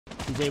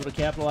He's able to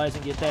capitalize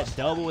and get that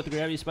double with the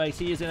gravity spikes.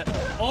 He is in it.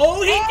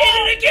 Oh, he did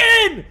it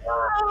again!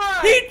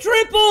 He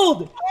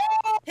tripled!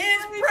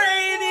 His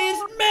brain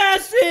is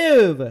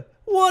massive!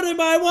 What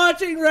am I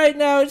watching right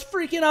now? It's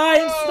freaking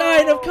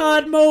Einstein of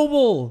COD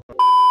Mobile!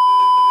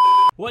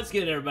 What's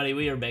good, everybody?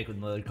 We are back with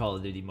another Call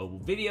of Duty Mobile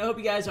video. Hope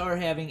you guys are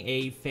having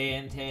a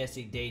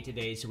fantastic day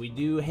today. So we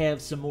do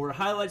have some more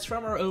highlights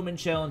from our Omen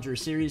Challenger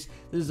series.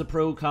 This is a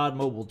Pro COD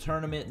Mobile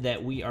tournament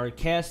that we are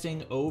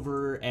casting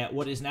over at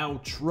what is now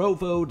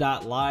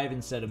Trovo.live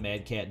instead of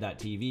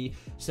Madcat.tv.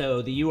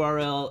 So the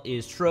URL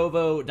is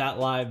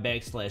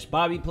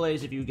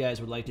Trovo.live/BobbyPlays if you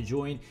guys would like to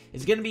join.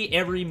 It's going to be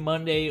every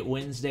Monday,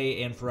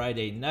 Wednesday, and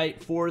Friday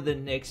night for the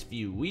next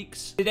few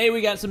weeks. Today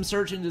we got some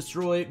search and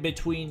destroy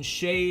between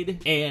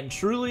Shade and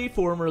Truly,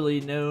 formerly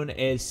known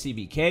as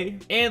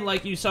CBK. And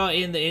like you saw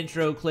in the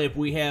intro clip,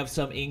 we have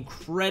some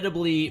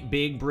incredibly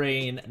big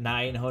brain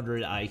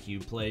 900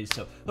 IQ plays.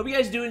 So hope you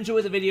guys do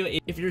enjoy the video.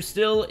 If you're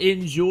still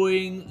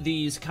enjoying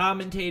these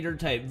commentator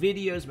type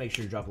videos, make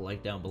sure to drop a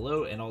like down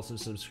below and also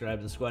subscribe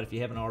to the squad if you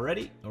haven't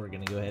already. And we're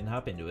going to go ahead and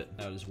hop into it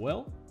as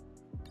well.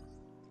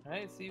 All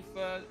right, see if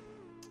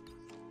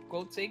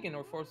Goldsaken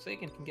or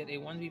Forsaken can get a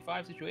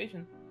 1v5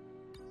 situation.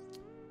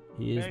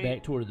 He is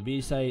back toward the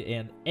B site,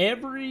 and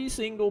every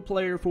single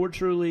player for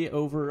Truly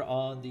over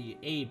on the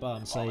A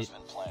bomb site.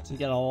 He's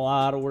got a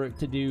lot of work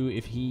to do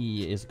if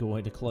he is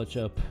going to clutch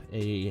up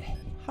a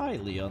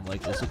highly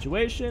unlikely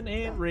situation.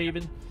 And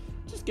Raven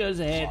just goes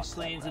ahead,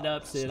 cleans it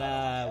up, said,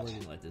 we're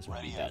gonna let this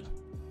one be done.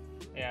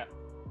 Yeah.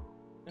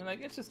 And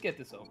like, let's just get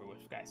this over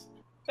with, guys.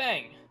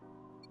 Bang.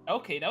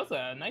 Okay, that was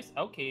a nice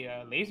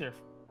laser.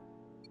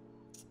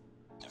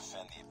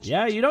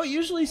 Yeah, you don't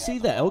usually see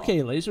that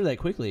laser that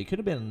quickly. It could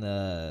have been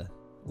a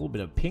little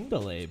bit of ping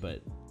delay,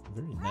 but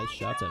very nice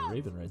shots at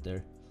Raven right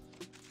there.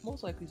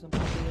 Most likely some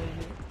ping delay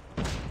here.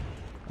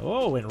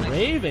 Oh, and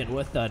Raven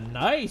with a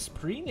nice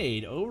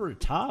pre-nade over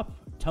top.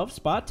 Tough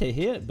spot to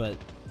hit, but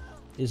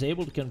is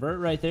able to convert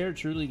right there.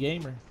 Truly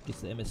Gamer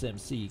gets the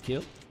MSMC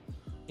kill.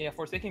 Yeah,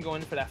 Forsaken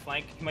going in for that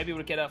flank. He might be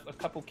able to get a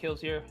couple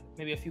kills here,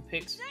 maybe a few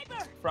picks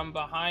from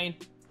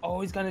behind.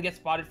 Oh, he's gonna get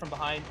spotted from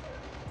behind.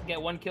 Get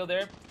one kill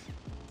there.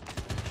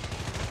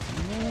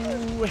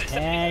 Ooh,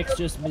 Hacks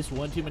just missed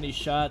one too many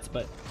shots,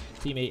 but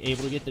teammate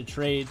able to get the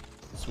trade.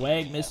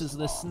 Swag misses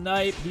the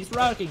snipe. He's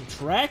rocking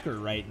Tracker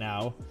right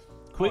now.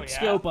 Quick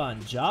scope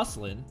on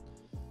Jocelyn.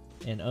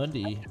 And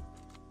Undy,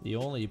 the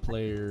only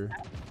player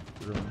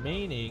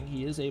remaining,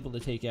 he is able to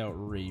take out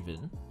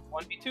Raven.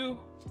 1v2.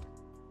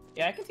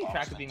 Yeah, I can see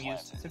Tracker being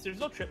used. Since there's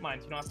no trip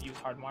mines, you don't have to use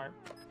Hardwire.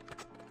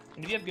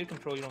 And if you have good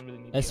control, you don't really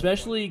need to.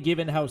 Especially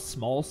given how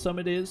small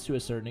Summit is, to a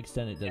certain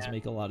extent, it does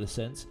make a lot of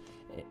sense.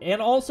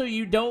 And also,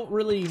 you don't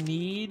really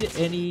need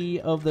any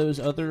of those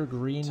other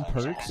green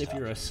perks if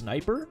you're a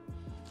sniper.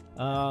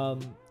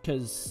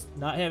 Because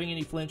not having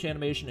any flinch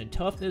animation and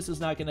toughness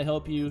is not going to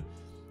help you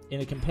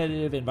in a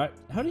competitive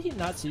environment. How did he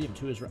not see him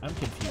to his right? I'm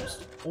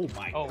confused. Oh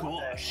my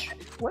gosh.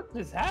 What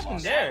just happened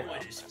there?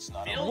 That was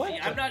filthy.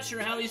 I'm not sure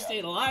how he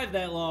stayed alive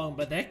that long,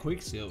 but that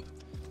quick scope.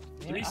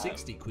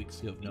 360 quick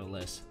scope, no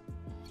less.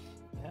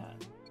 Yeah.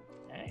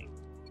 Dang.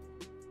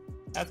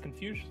 That's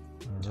confusion.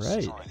 All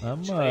right,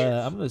 I'm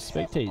gonna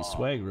spectate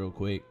Swag real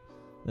quick.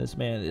 This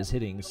man is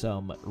hitting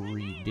some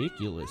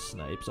ridiculous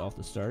snipes off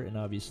the start, and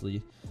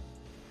obviously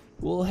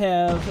we'll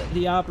have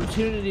the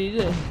opportunity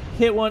to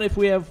hit one if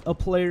we have a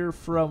player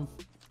from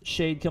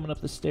Shade coming up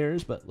the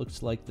stairs, but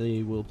looks like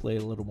they will play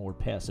a little more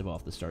passive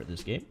off the start of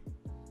this game.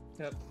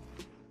 Yep.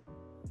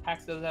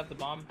 Hacks does have the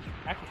bomb.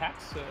 Actually,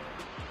 Hacks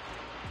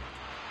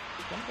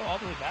gonna go all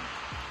the way back.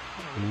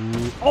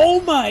 Ooh. Oh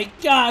my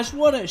gosh,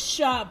 what a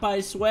shot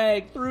by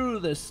Swag through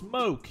the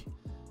smoke.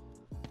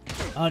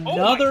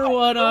 Another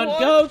one on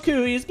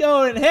Goku. He's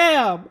going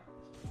ham.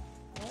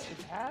 What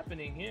is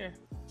happening here?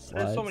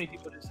 There's so many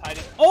people just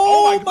hiding.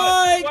 Oh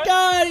my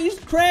god, he's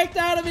cracked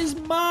out of his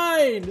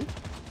mind.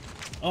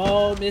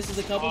 Oh, misses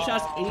a couple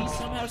shots, and he's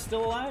somehow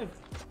still alive.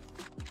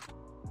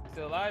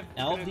 Still alive.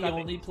 Alv, the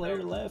only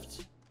player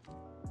left.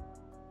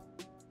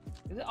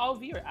 Is it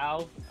Alv or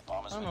Alv?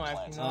 I don't know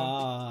actually.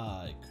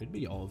 No. It could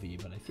be Alv,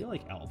 but I feel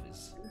like Alv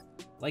is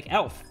like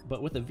Alf,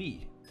 but with a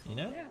V, you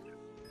know? Yeah.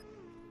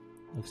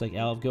 Looks like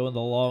Alv going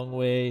the long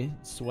way.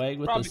 Swag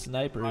with the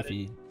sniper. If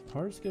he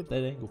hard scoped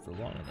that angle for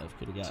long enough,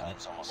 could have gotten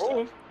it.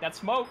 Oh, that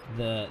smoke.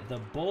 The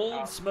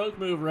bold smoke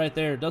move right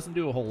there doesn't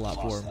do a whole lot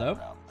for him though.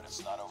 But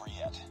it's not over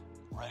yet.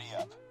 Ready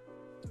up.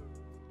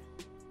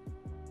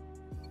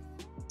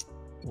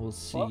 We'll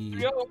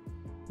see.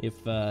 If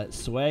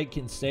Swag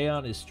can stay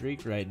on his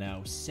streak right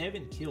now,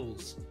 7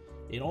 kills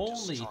in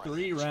only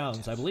 3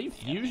 rounds. I believe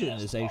Fusion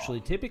is actually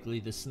typically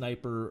the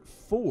sniper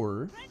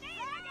for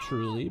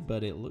Truly,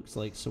 but it looks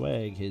like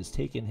Swag has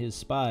taken his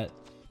spot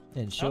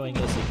and showing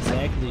us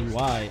exactly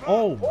why.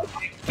 Oh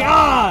my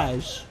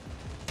gosh!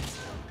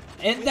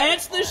 And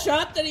that's the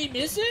shot that he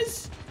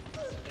misses?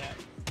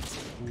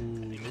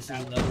 Ooh, he misses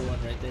another one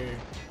right there.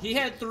 He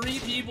had 3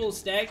 people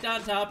stacked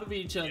on top of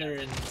each other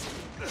and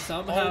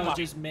somehow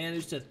just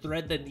managed to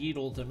thread the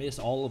needle to miss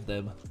all of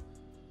them.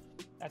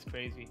 That's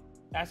crazy.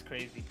 That's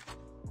crazy.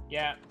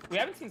 Yeah, we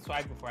haven't seen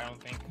Swag before, I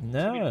don't think.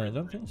 No, I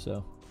don't think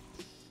so.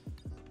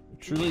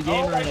 Truly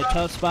Gamer in a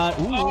tough spot.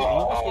 Ooh,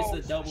 almost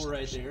gets the double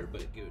right there,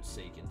 but Goat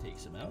Seiken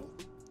takes him out.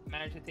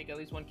 Managed to take at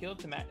least 1 kill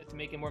to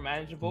make it more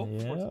manageable for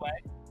Yeah.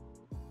 Swag.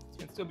 It's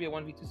gonna still be a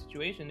 1v2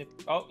 situation.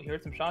 He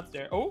heard some shots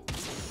there. Oh,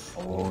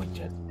 he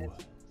just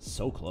missed.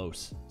 So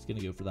close. He's gonna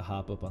go for the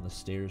hop up on the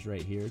stairs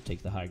right here,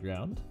 take the high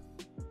ground.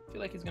 I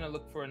feel like he's gonna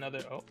look for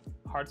another.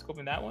 Hard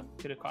scoping that one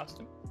could have cost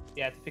him.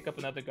 Yeah, to pick up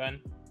another gun.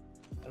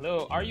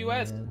 Hello,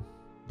 RUS. And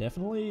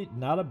definitely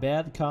not a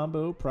bad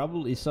combo.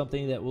 Probably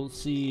something that we'll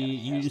see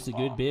used a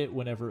good bit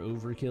whenever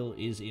Overkill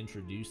is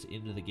introduced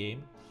into the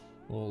game.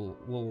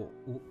 We'll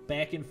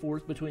back and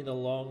forth between the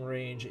long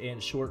range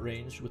and short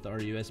range, with the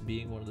RUS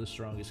being one of the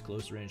strongest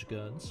close range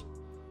guns.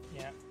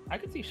 Yeah, I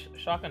could see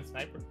shotgun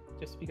sniper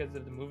just because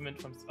of the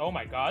movement from. Oh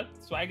my god,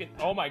 Swag!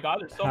 Oh my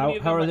god, there's so many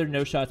of them. How are there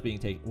no shots being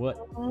taken? What?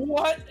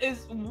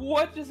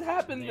 What just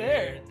happened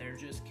there? They're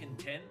just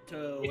content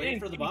to They wait didn't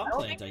for the see me. bomb I don't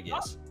plant, think I they saw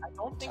guess. it. I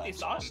don't think they Time's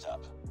saw almost him.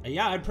 up.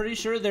 Yeah, I'm pretty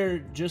sure they're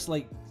just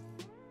like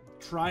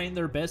trying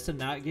their best to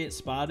not get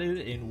spotted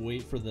and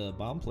wait for the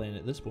bomb plant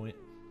at this point.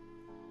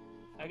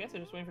 I guess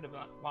they're just waiting for the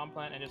bomb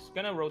plant and just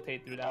gonna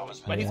rotate through that one.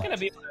 But he's gonna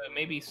be able to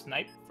maybe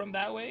snipe from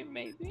that way,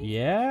 maybe.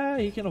 Yeah,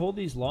 he can hold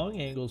these long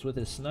angles with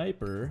his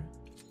sniper.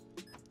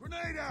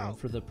 Grenade Going out!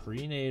 for the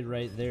pre-nade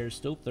right there.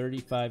 Still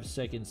 35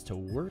 seconds to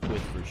work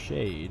with for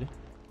Shade.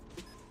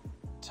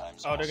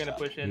 Time's Oh, they're almost gonna up.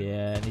 push in.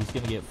 Yeah, and he's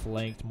going to get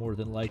flanked more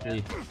than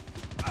likely.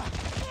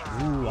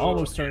 Ooh,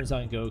 almost turns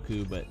on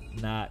Goku, but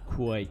not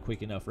quite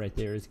quick enough right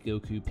there as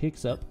Goku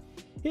picks up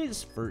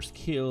his first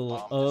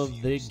kill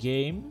of the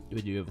game.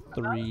 We do have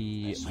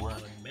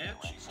 3-1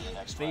 match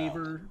in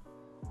favor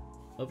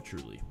of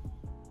Truly.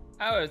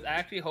 I was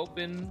actually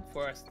hoping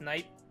for a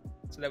snipe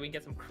so that we can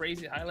get some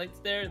crazy highlights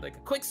there, like a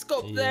quick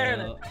scope there,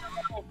 and then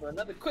for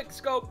another quick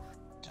scope.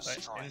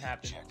 Destroy didn't the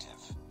happen.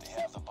 objective.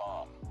 They have the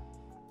bomb.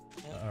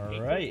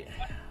 All right,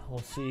 we'll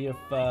see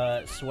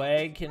if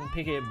Swag can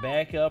pick it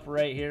back up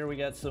right here. We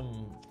got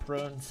some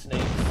prone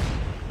snakes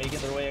making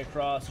their way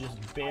across,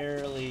 just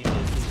barely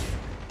misses.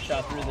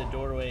 Shot through the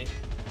doorway.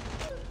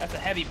 That's a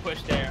heavy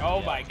push there.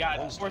 Oh my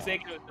god,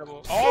 Forsaken was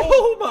double.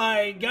 Oh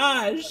my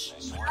gosh!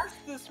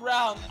 Fastest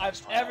round I've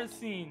ever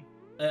seen.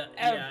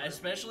 Yeah,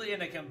 especially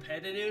in a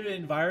competitive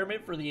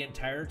environment for the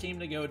entire team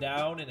to go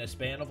down in a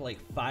span of like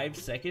 5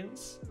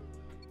 seconds.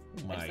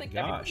 Oh I just my think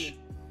gosh.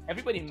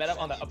 Everybody met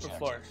up on the upper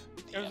floor.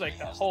 It was like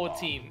the whole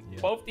team.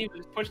 Yeah. Both teams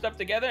just pushed up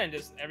together and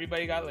just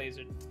everybody got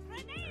lasered.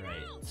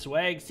 Alright,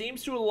 Swag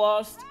seems to have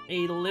lost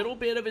a little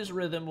bit of his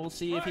rhythm. We'll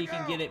see if he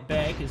can get it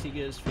back as he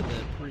goes for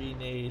the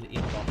pre-nade in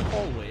the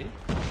hallway.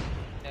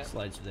 Yeah.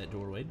 Slides through that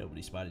doorway.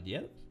 Nobody spotted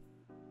yet.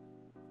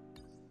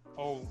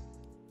 Oh.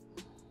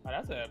 Wow,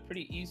 that's a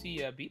pretty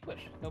easy B push.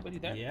 Nobody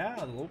there. Yeah,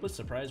 a little bit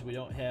surprised we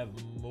don't have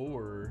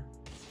more.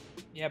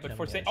 Yeah, but Coming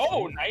Forsaken. down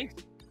Oh, straight. nice.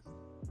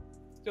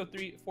 Still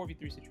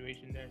 4v3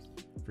 situation there.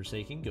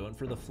 Forsaken going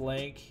for the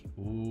flank.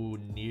 Ooh,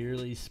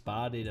 nearly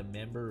spotted a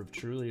member of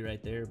Truly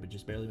right there, but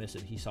just barely missed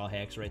it. He saw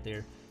Hacks right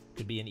there.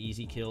 Could be an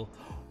easy kill.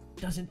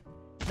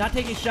 Not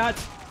taking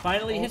shots.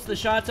 Finally hits the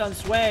shots on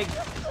Swag.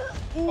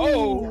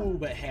 Ooh,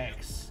 but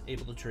Hacks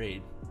able to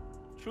trade.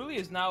 Truly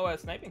is now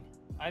sniping.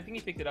 I think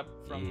he picked it up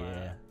from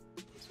Yeah.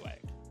 Swag.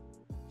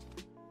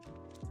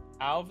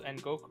 Alv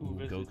and Goku. Ooh,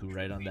 versus Goku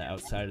right on the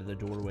outside of the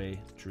doorway.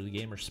 Truly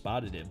Gamer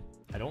spotted him.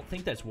 I don't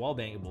think that's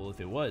wallbangable.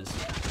 If it was,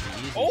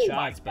 he easy Oh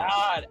shots, my but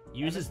god!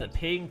 uses the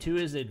ping to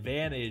his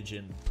advantage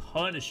and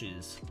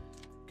punishes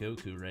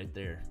Goku right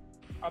there.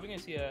 Probably gonna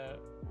see a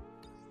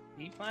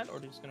B plant, or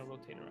they're just gonna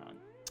rotate around.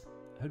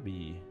 That would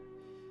be...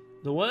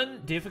 The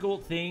one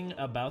difficult thing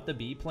about the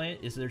B plant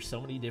is there's so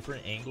many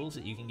different angles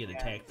that you can get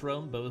attacked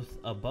from, both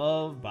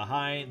above,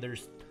 behind.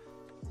 There's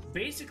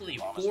basically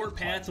 4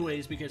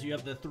 pathways because you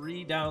have the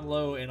 3 down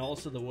low and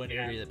also the one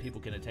area that people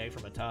can attack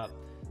from atop.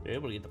 They're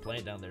able to get the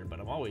plant down there, but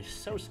I'm always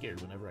so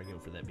scared whenever I go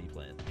for that B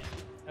plant.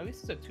 At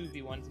least it's a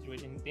 2v1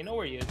 situation. They know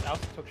where he is.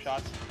 Alf took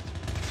shots.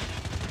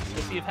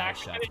 We'll see if Hacks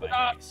Shots finish by it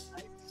up. Hacks.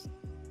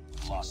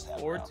 Lost that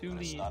 4 round, to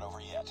but it's lead. not over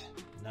yet.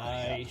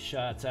 Nice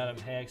shots out of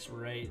Hacks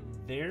right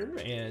there,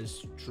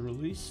 as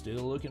Truly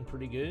still looking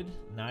pretty good.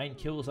 9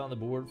 kills on the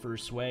board for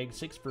Swag,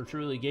 6 for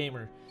Truly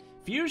Gamer.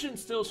 Fusion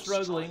still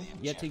struggling,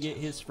 yet to get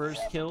his first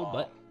kill,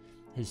 but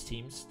his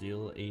team's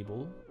still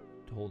able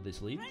to hold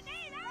this lead.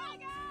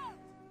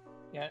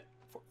 Yeah,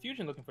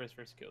 Fusion looking for his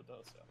first kill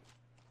though, so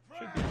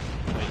should be.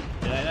 Wait,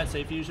 did I not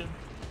say Fusion?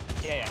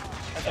 Yeah.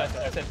 That's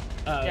what I said.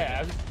 Oh,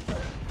 Yeah,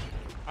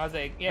 I was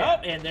like, yeah.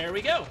 Oh, and there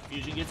we go.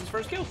 Fusion gets his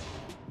first kill.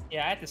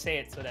 Yeah, I had to say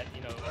it so that,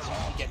 you know,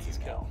 he gets his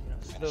kill. You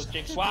know, little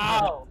jinx.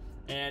 Wow!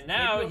 And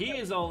now he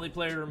is the only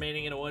player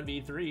remaining in a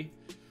 1v3.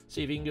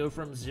 See if he can go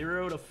from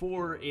 0 to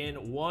 4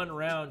 in 1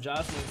 round.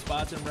 Jocelyn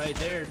spots him right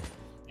there.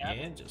 Yep.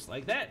 And just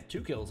like that,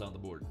 2 kills on the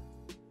board.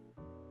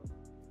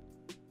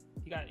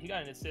 He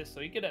got an assist, so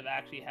he could have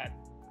actually had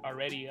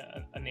already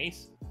an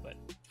ace, but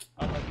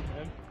unlucky for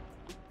him.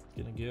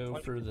 Gonna go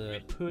for the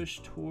push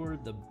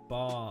toward the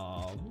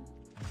bomb.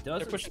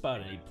 Doesn't pushing-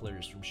 spot any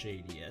players from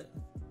Shade yet.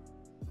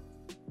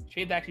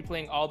 Shade's actually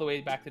playing all the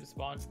way back to the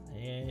spawn.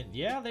 And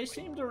yeah, they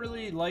seem to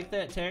really like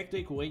that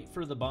tactic. Wait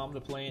for the bomb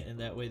to plant, and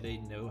that way they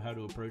know how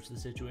to approach the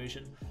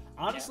situation.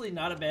 Honestly,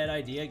 not a bad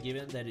idea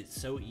given that it's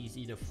so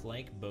easy to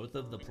flank both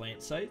of the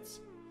plant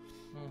sites.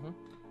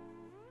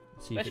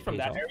 Especially from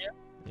that area.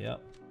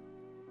 Yep.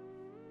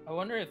 I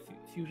wonder if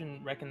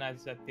Fusion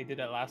recognizes that they did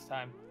that last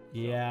time.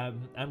 Yeah,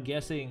 I'm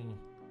guessing.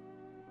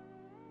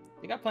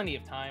 They got plenty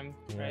of time,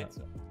 right?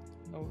 So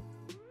no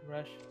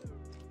rush.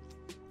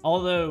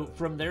 Although,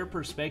 from their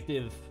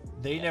perspective,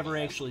 they never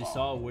actually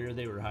saw where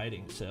they were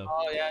hiding, so.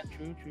 Oh yeah,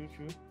 true.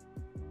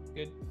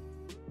 Good.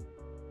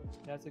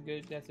 That's a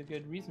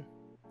good reason.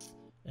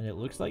 And it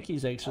looks like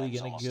he's actually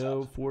gonna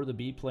go for the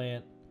B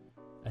plant.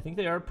 I think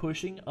they are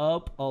pushing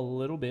up a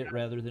little bit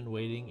rather than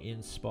waiting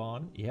in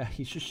spawn. Yeah,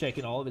 he's just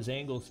checking all of his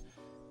angles.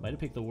 Might have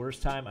picked the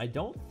worst time. I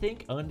don't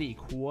think Undy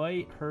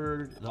quite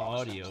heard the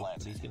audio,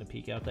 but he's gonna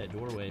peek out that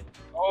doorway.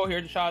 Oh, here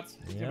are the shots.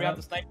 Here we have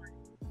the sniper.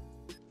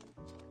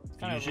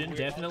 Fusion,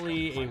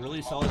 definitely a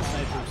really solid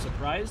sniper.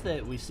 Surprised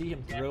that we see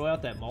him throw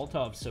out that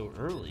Molotov so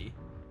early.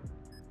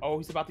 Oh,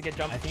 he's about to get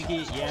jumped. I think he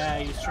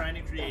was trying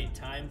to create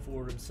time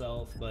for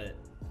himself, but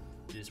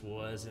just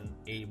wasn't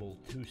able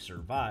to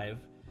survive.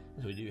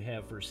 So we do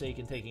have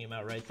Forsaken taking him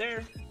out right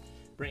there,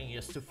 bringing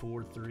us to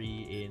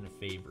 4-3 in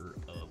favor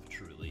of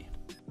Truly.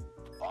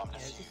 Yeah,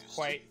 it's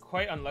just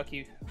quite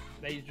unlucky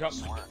that he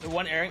dropped the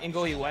one air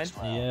angle he went.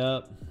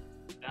 Yep.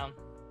 Down.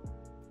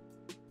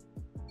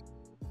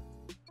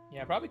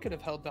 Yeah, probably could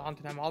have held the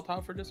Haunted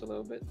Molotov for just a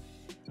little bit.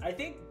 I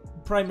think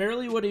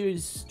primarily what he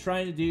was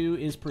trying to do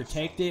is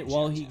protect it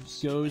while he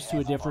goes to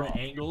a different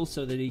angle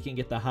so that he can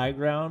get the high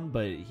ground,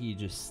 but he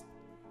just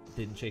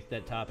didn't check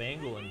that top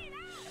angle and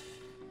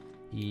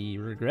he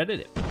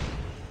regretted it.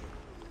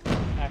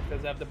 Hack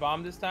does have the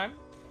bomb this time.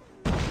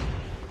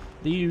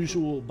 The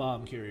usual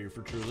bomb carrier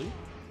for Truly.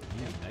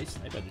 Ooh, nice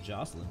snipe by the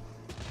Jocelyn.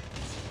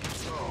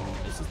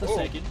 This is the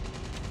second.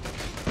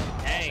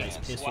 Dang. Nice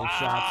pistol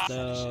shots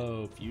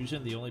though.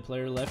 Fusion, the only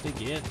player left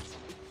again.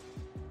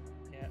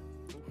 Yeah.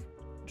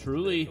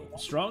 Truly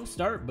strong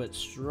start, but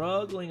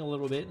struggling a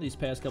little bit in these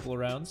past couple of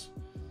rounds.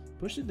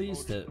 Pushing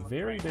these to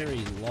very,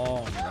 very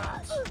long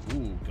rounds.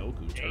 Ooh,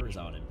 Goku turns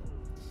on him.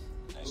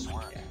 Nice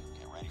work. Get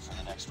ready for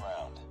the next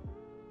round.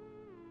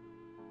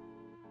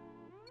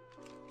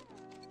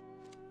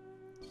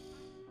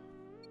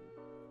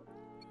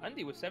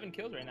 Undy with 7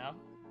 kills right now.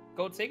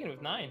 Goldsaken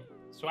with 9.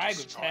 Swag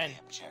with 10.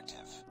 Objective.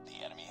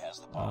 The enemy has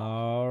the bomb.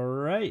 All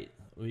right,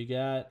 we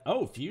got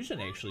Fusion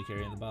actually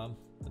carrying the bomb.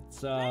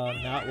 That's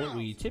not what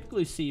we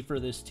typically see for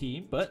this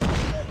team, but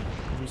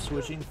maybe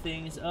switching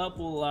things up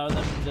will allow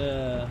them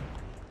to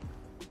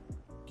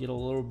get a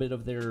little bit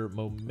of their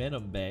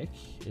momentum back.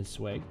 Is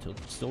Swag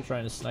still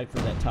trying to snipe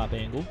from that top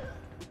angle?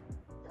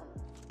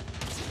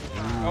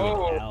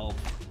 Ooh, Alp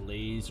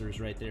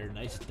lasers right there.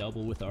 Nice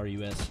double with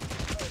RUS.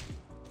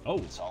 Oh,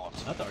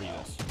 not the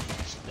RUS.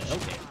 The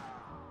Hellcat.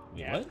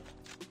 Wait, what?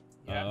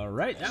 Yeah. All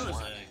right, that was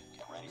a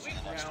quick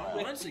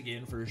round once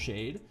again for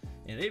Shade,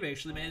 and they've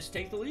actually managed to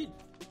take the lead.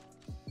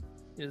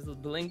 Just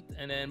blinked,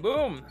 and then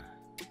boom.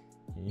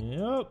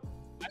 Yep.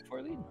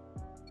 5-4 lead.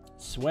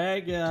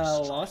 Swag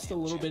lost a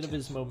little bit of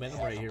his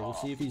momentum right here. We'll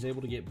see if he's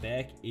able to get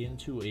back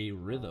into a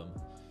rhythm.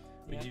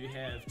 We do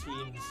have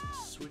teams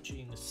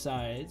switching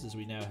sides as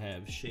we now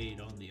have Shade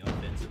on the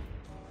offensive.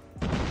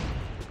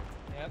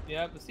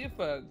 Yep. Let's see if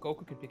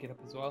Goku can pick it up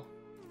as well.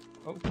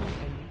 Goku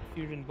and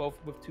Fusion both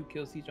with 2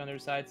 kills each on their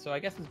side, so I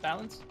guess it's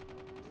balanced.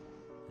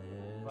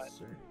 Yes,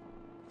 sir.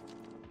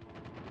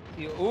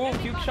 Ooh,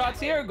 few shots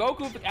here.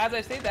 Goku, as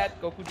I say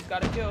that, Goku just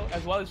got a kill,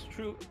 as well as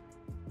True.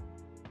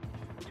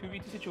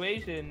 2v2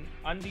 situation.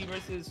 Undy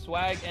versus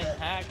Swag and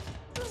Hack.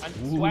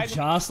 Ooh,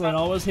 Jocelyn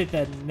almost hit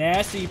that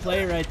nasty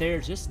play right there.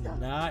 Just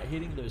not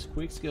hitting those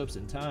quick scopes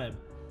in time.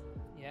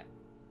 Yeah.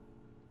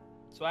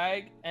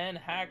 Swag and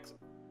Hack.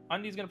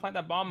 Undy's gonna plant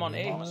that bomb on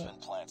A. Bomb has been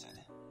planted.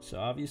 So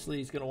obviously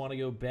he's going to want to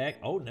go back.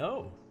 Oh,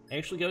 no.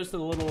 Actually goes to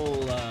the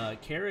little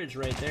carriage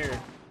right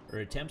there. Or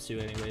attempts to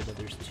anyway, but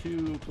there's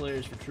 2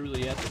 players for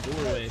Truly at the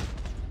doorway.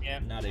 Yeah.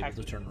 Not able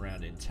to turn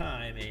around in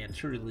time, and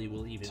Truly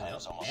will even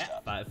out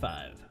at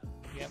 5-5.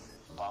 Yep.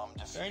 Bomb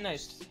defused. Very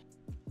nice.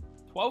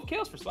 12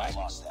 kills for Swag.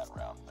 Lost that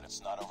round, but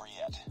it's not over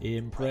yet.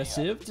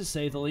 Impressive, to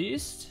say the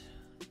least.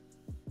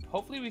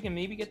 Hopefully we can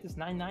maybe get this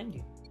 9-9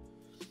 game.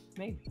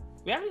 Maybe.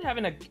 We haven't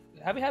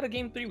had a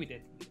game 3 we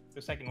did.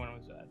 The second one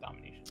was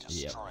domination.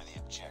 Destroy the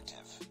objective.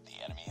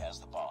 The enemy has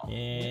the bomb.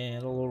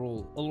 And a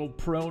little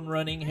prone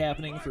running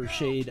happening for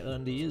Shade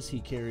Undy as he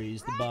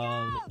carries the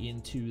bomb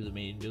into the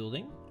main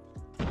building.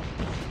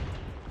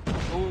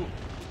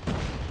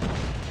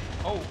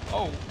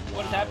 Oh,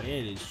 what is happening?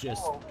 It is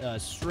just a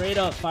straight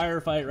up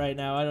firefight right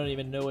now. I don't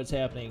even know what's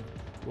happening.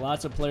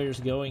 Lots of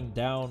players going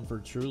down for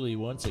Truly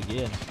once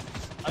again.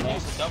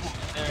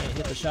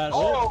 Hit the shot.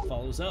 Oh,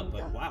 follows up,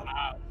 but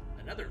wow.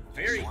 Another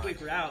very quick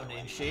round,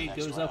 and Shade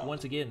goes up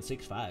once again,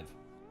 6-5.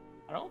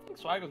 I don't think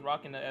Swag was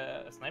rocking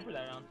a sniper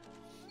that round.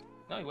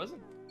 No, he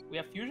wasn't. We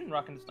have Fusion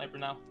rocking the sniper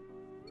now.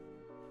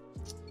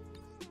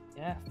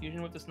 Yeah,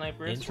 Fusion with the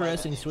sniper.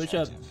 Interesting switch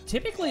up.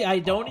 Typically, I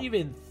don't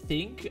even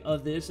think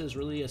of this as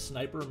really a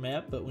sniper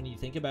map, but when you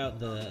think about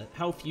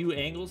how few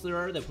angles there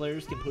are that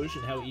players can push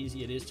and how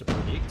easy it is to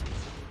predict,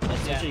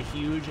 that's such a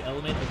huge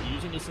element of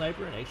using a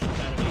sniper, and actually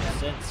kind of makes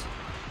sense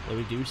that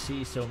we do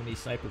see so many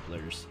sniper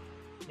players.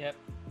 Yep.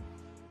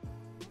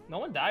 No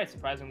one died,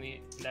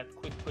 surprisingly, in that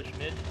quick push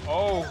mid.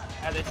 Oh,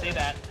 as I say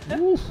that. As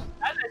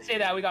I say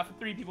that, we got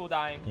 3 people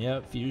dying.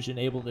 Yep, Fusion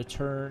able to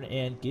turn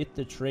and get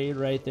the trade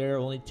right there.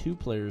 Only 2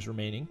 players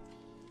remaining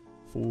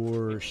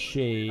for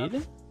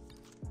Shade.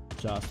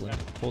 Jocelyn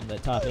holding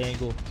that top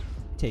angle.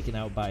 Taken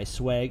out by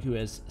Swag, who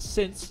has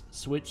since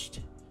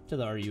switched to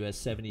the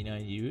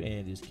RUS-79U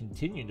and is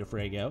continuing to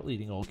frag out,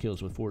 leading all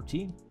kills with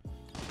 14.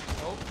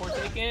 Oh,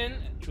 Forsaken.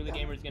 Truly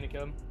Gamer is going to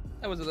kill him.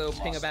 That was a little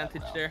ping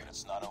advantage there.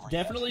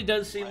 Definitely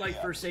does seem like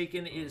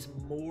Forsaken is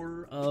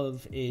more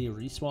of a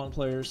respawn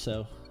player,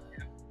 so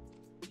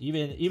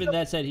even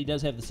that said, he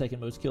does have the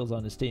 2nd most kills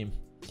on his team.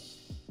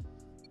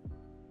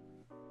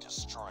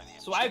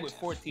 Swag with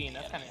 14,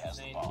 that's kind of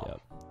insane.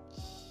 Yep.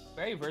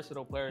 Very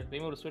versatile player.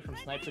 Being able to switch from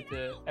sniper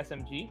to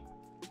SMG.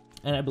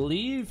 And I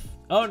believe,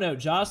 oh no,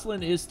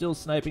 Jocelyn is still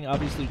sniping.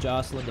 Obviously,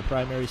 Jocelyn, the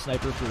primary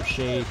sniper for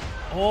Shade.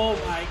 Oh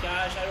my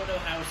gosh, I don't know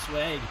how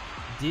Swag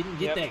didn't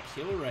get that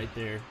kill right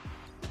there.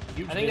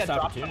 Huge missed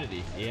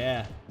opportunity.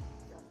 Yeah.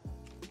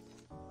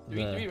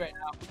 3-3 right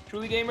now.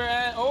 Truly Gamer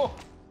at, oh,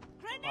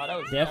 that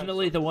was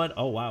definitely the one.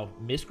 Oh wow,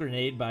 missed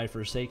grenade by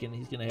Forsaken.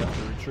 He's gonna have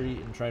to retreat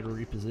and try to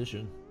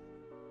reposition.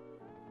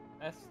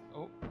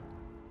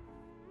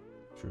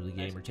 Truly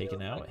Gamer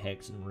taken out.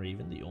 Hex and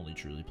Raven, the only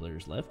Truly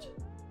players left.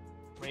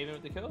 Raven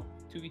with the kill.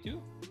 2v2.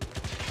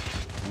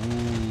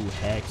 Ooh,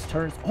 Hex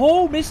turns.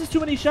 Oh, misses too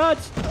many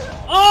shots.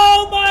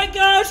 Oh my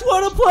gosh,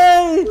 what a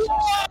play!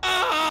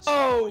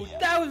 Oh,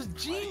 that was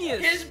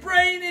genius. His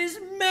brain is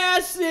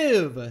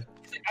massive.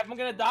 He's like, I'm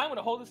gonna die. I'm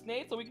gonna hold this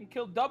nade so we can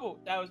kill double.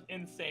 That was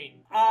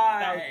insane.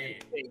 That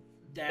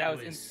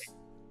was insane.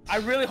 I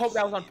really hope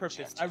that was on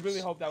purpose. I really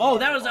hope that was. Oh,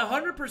 that was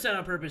 100%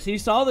 on purpose. He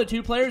saw the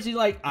 2 players. He's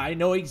like, I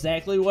know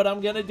exactly what I'm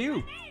gonna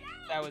do.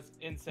 That was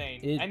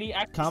insane. And he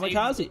actually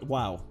kamikaze.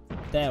 Wow,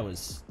 that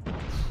was.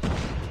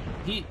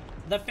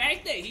 The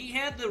fact that he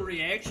had the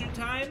reaction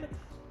time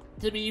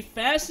to be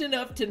fast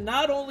enough to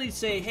not only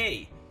say,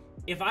 hey,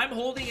 if I'm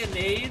holding a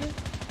nade,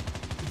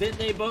 then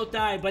they both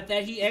die, but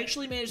that he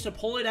actually managed to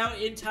pull it out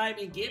in time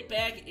and get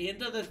back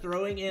into the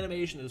throwing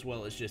animation as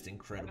well is just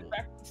incredible. The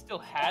fact he still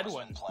had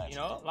one, you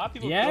know? A lot of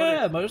people.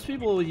 Yeah, most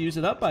people will use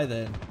it up by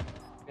then.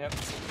 Yep.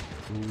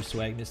 Ooh,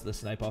 Swag missed the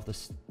snipe off the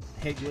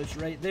head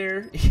glitch right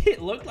there.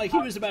 It looked like he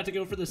was about to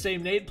go for the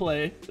same nade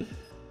play.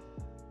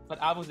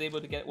 But I was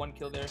able to get 1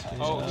 kill there.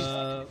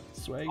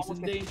 Swag's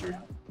in danger.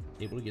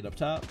 Able to get up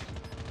top.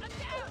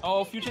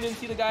 Oh, Fusion didn't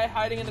see the guy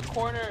hiding in the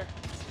corner.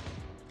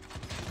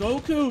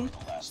 Goku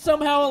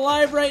somehow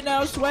alive right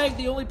now. Swag,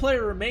 the only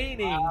player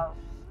remaining.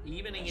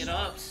 Evening it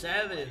up,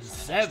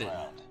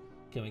 7-7.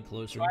 Coming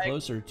closer and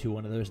closer to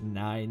one of those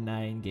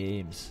 9-9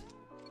 games.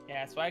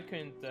 Yeah, so I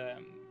couldn't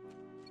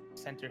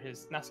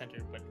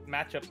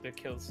match up the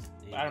kills.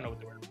 Yeah. I don't know what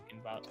they were thinking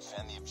about.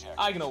 Defend the objective.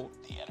 I know.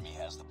 The enemy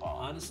has the bomb.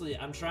 Honestly,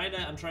 I'm trying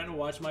to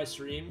watch my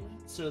stream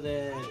so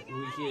that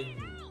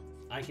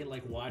I can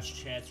like watch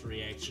chat's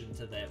reaction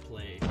to that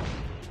play.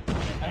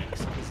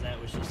 Because that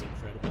was just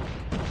incredible.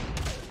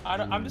 I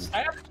have the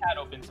chat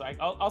open, so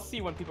I'll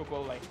see when people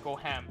go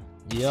ham.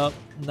 Yep,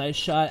 nice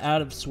shot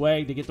out of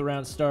Swag to get the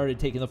round started,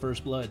 taking the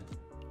first blood.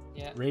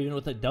 Yeah. Raven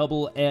with a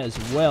double as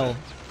well.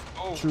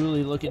 Oh.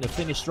 Truly looking to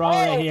finish strong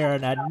right here,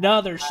 and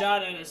another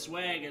shot out of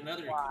Swag.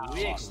 Another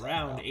quick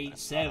round,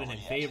 8-7 in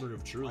favor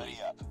of Truly.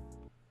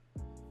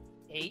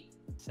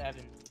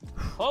 8-7.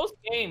 Close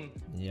game.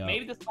 Yep.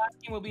 Maybe this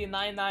last game will be a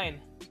 9-9.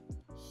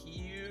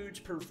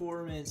 Huge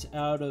performance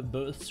out of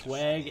both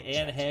Swag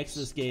and Hex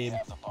this game.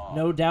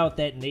 No doubt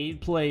that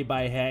nade play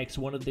by Hex,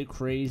 one of the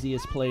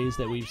craziest plays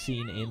that we've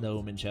seen in the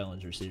Omen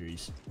Challenger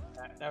series.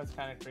 That was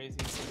kind of crazy.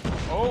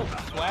 Oh,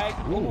 Swag.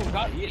 Ooh,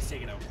 he is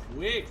taking out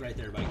quick right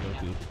there by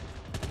Goku.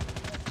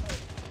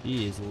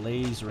 He is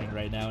lasering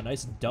right now.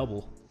 Nice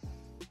double.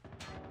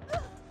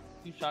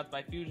 2 shots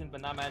by Fusion,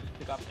 but not managed to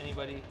pick up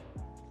anybody.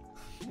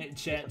 And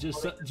chat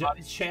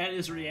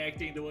is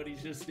reacting to what he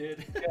just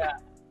did. Yeah.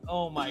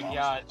 Oh my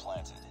god.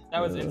 That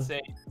was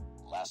insane.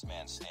 Last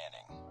man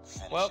standing.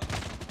 Well.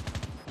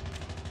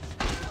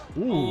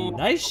 Ooh,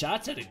 nice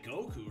shots at a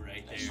Goku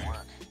right there.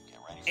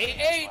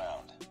 8-8.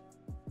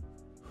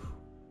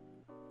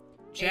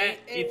 Chat,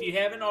 if you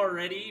haven't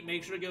already,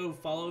 make sure to go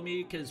follow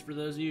me, because for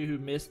those of you who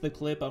missed the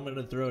clip, I'm going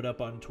to throw it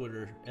up on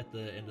Twitter at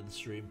the end of the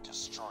stream.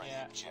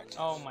 Yeah.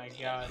 Oh my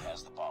god.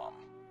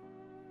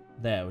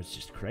 That was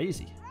just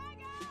crazy.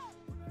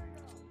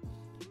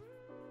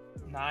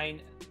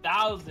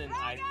 9,000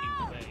 IQ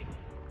play.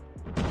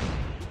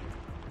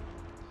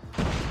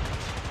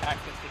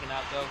 Paxton's sticking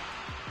out though.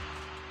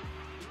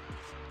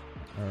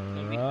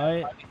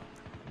 Alright.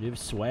 We have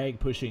Swag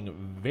pushing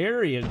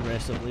very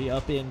aggressively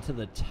up into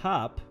the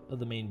top of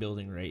the main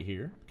building right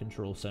here.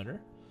 Control center.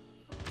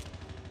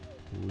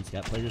 Ooh, he's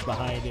got players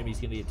behind him. He's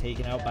going to get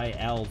taken out by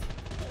Alv.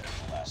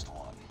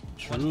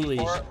 Truly,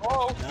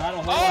 Oh, not a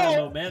whole lot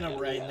of momentum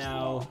right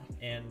now.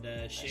 And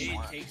Shade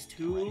takes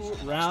 2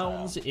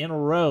 rounds in a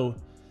row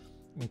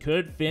and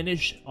could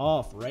finish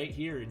off right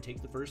here and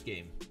take the first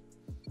game.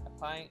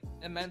 applying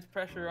immense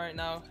pressure right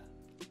now.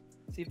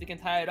 See if they can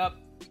tie it up.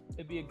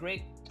 It'd be a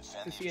great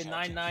to see a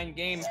 9-9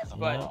 game,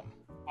 but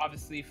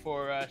obviously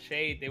for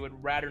Shade, they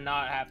would rather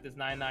not have this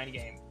 9-9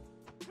 game.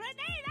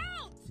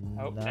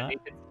 Not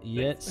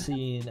yet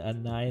seen a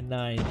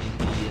 9-9 in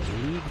the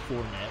league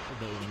format of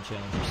the Owen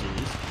Challenger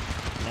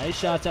Series. Nice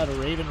shots out of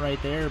Raven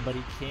right there, but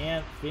he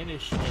can't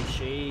finish as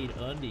Shade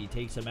Undy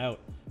takes him out.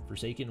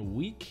 Forsaken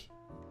weak,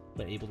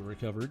 but able to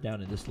recover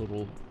down in this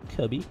little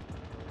cubby.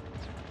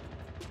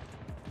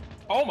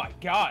 Oh my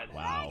god.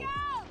 Wow.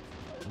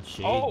 And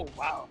Shade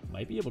wow.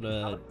 might be able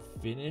to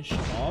finish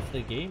off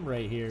the game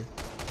right here.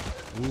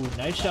 Ooh,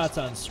 nice shots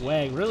on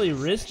Swag. Really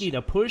risky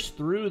to push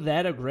through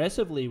that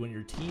aggressively when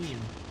your team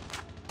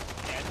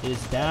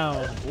is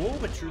down. Oh,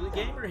 but Truly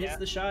Gamer hits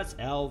the shots.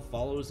 Al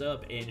follows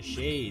up, and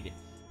Shade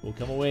will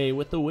come away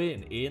with the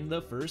win in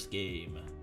the first game.